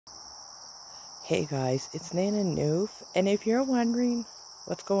Hey guys, it's Nanna Newf, and if you're wondering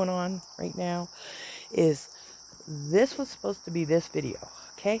what's going on right now, is this was supposed to be this video,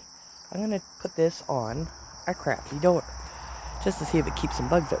 okay? I'm going to put this on a crafty door, just to see if it keeps some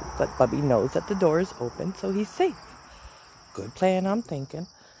bugs out, but Bubby knows that the door is open, so he's safe. Good plan, I'm thinking.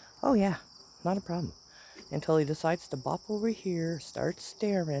 Oh yeah, not a problem. Until he decides to bop over here, start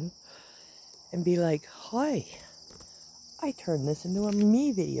staring, and be like, hi. I turned this into a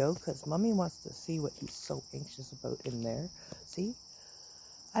me video because Mommy wants to see what he's so anxious about in there. See?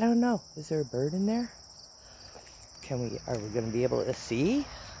 I don't know. Is there a bird in there? Are we going to be able to see?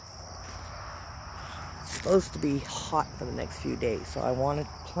 It's supposed to be hot for the next few days, so I want to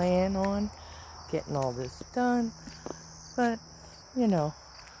plan on getting all this done. But, you know,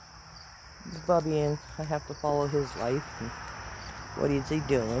 it's Bubby and I have to follow his life. And what is he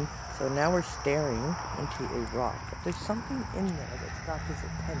doing? So now we're staring into a rock. But there's something in there that's got his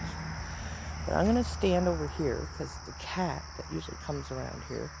attention. But I'm going to stand over here because the cat that usually comes around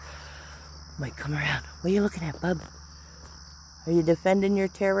here might come around. What are you looking at, bub? Are you defending your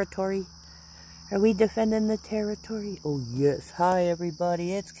territory? Are we defending the territory? Oh yes. Hi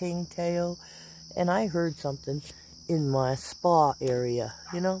everybody, it's King Teo. And I heard something in my spa area.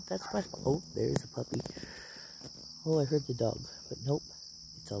 You know, that's my spa. Oh, there's a puppy. Oh, I heard the dog. But nope.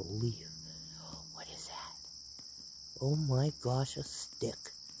 It's a leaf. What is that? Oh my gosh, a stick.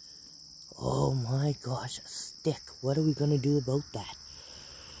 Oh my gosh, a stick. What are we going to do about that?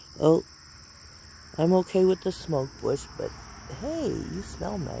 Oh, I'm okay with the smoke bush, but hey, you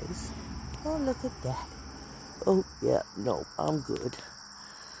smell nice. Oh, look at that. Oh, yeah, no, I'm good.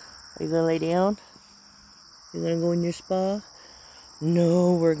 Are you going to lay down? You going to go in your spa?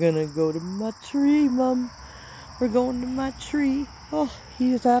 No, we're going to go to my tree, Mom. We're going to my tree. Oh,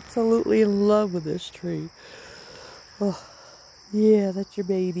 he is absolutely in love with this tree. Oh, yeah, that's your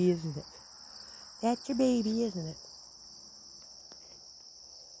baby, isn't it? That's your baby, isn't it?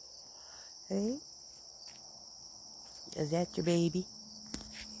 Hey? Is that your baby?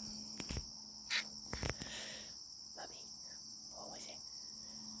 Bubby, what was it?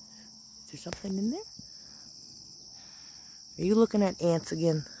 Is there something in there? Are you looking at ants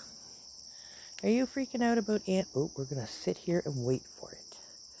again? Are you freaking out about ants? Oh, we're going to sit here and wait for it.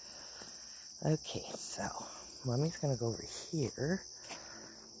 Okay, so Mommy's going to go over here.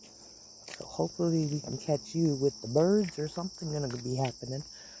 So hopefully we can catch you with the birds or something going to be happening.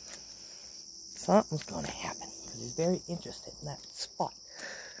 Something's going to happen because he's very interested in that spot.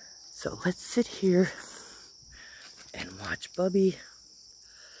 So let's sit here and watch Bubby.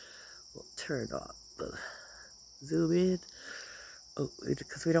 We'll turn off the zoom in. Oh,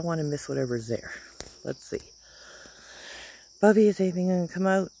 because we don't want to miss whatever's there. Let's see. Bubby, is anything going to come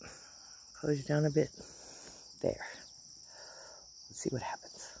out? Close you down a bit. There. Let's see what happens.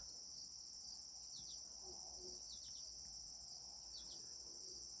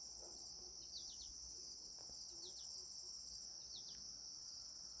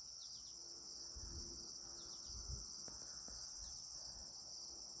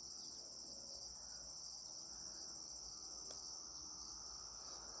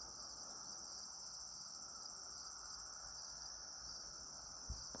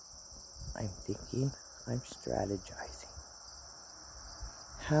 I'm thinking, I'm strategizing.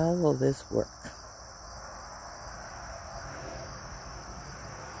 How will this work?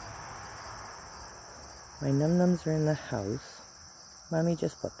 My num-nums are in the house. Mommy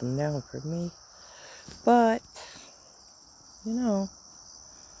just put them down for me. But, you know,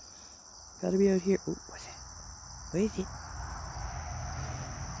 gotta be out here. Ooh, what's it? What is it?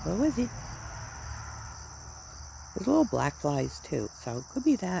 What was it? There's little black flies too, so it could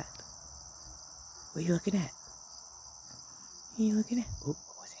be that. What are you looking at? What are you looking at? Oh,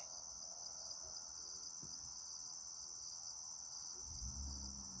 what was it?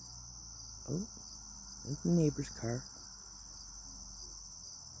 Oh, there's the neighbor's car.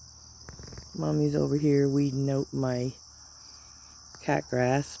 Mommy's over here weeding out my cat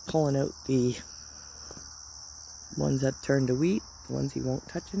grass, pulling out the ones that turned to wheat, the ones he won't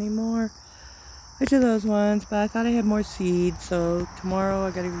touch anymore. Which of those ones? But I thought I had more seeds, so tomorrow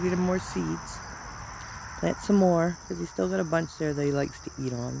I gotta get him more seeds. Plant some more, because he's still got a bunch there that he likes to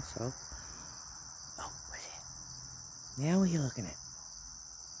eat on, so. Oh, what's it? Now what are you looking at?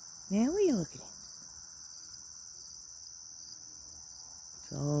 Now what are you looking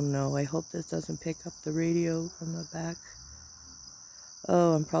at? Oh no, I hope this doesn't pick up the radio from the back.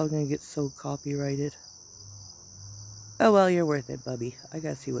 Oh, I'm probably going to get so copyrighted. Oh well, you're worth it, Bubby. I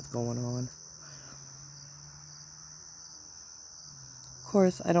gotta see what's going on. Of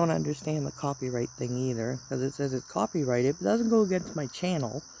course, I don't understand the copyright thing either, because it says it's copyrighted, but it doesn't go against my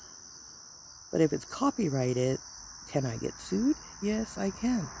channel. But if it's copyrighted, can I get sued? Yes, I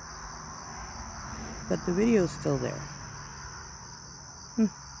can. But the video's still there.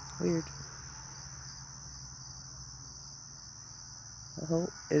 Weird. Oh,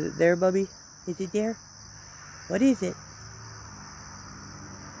 is it there, Bubby? Is it there? What is it?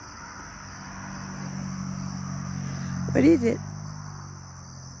 What is it?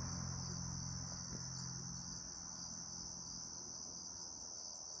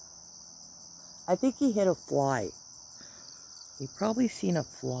 I think he hit a fly. He probably seen a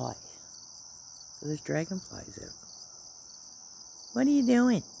fly. So there's dragonflies in. What are you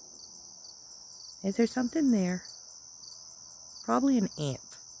doing? Is there something there? Probably an ant.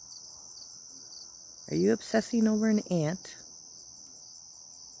 Are you obsessing over an ant?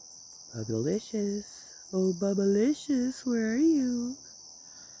 Bubblicious. Oh, Bubblicious, where are you?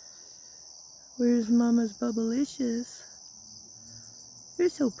 Where's Mama's Bubblicious? You're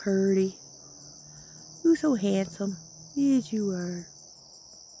so pretty. You're so handsome. Yes, you are.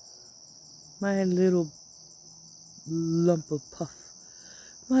 My little lump of puff.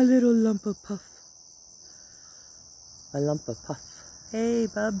 My little lump of puff. My lump of puff. Hey,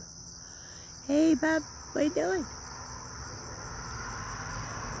 bub. Hey, bub. What are you doing?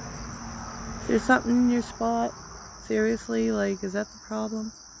 Is there something in your spot? Seriously? Like, is that the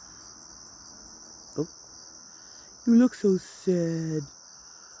problem? Oh. You look so sad.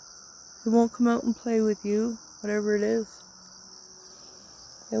 It won't come out and play with you, whatever it is.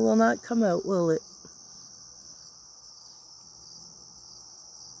 It will not come out, will it?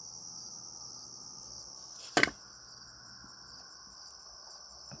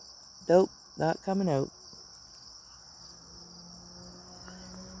 Nope, not coming out.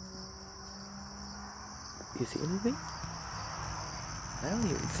 You see anything? I don't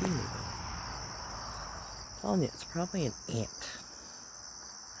even see anything. I'm telling you, it's probably an ant.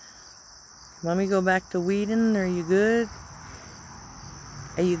 Let me go back to weeding. Are you good?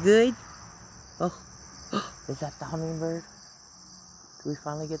 Are you good? Oh, is that the hummingbird? Do we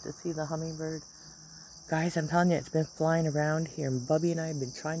finally get to see the hummingbird? Guys, I'm telling you, it's been flying around here, and Bubby and I have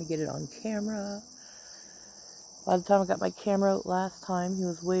been trying to get it on camera. By the time I got my camera out last time, he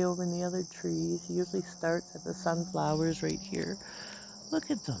was way over in the other trees. He usually starts at the sunflowers right here. Look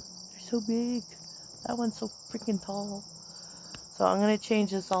at them. They're so big. That one's so freaking tall. So I'm going to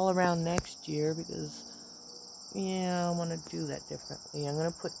change this all around next year because, yeah, I want to do that differently. I'm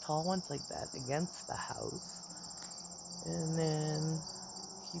going to put tall ones like that against the house. And then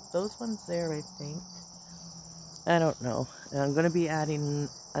keep those ones there, I think. I don't know. And I'm going to be adding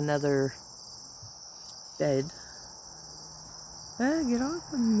another bed. Ah, get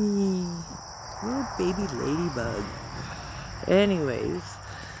off of me. Little baby ladybug. Anyways,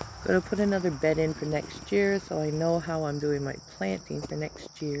 going to put another bed in for next year so I know how I'm doing my planting for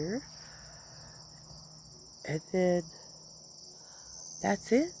next year. And then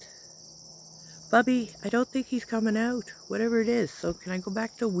that's it. Bubby, I don't think he's coming out, whatever it is. So can I go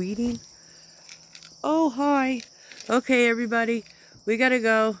back to weeding? Oh, hi. Okay, everybody, we gotta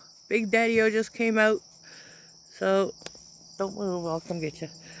go. Big Daddy-O just came out. So don't move, I'll come get you.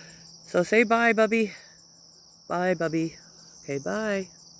 So say bye, Bubby. Bye, Bubby. Okay, bye.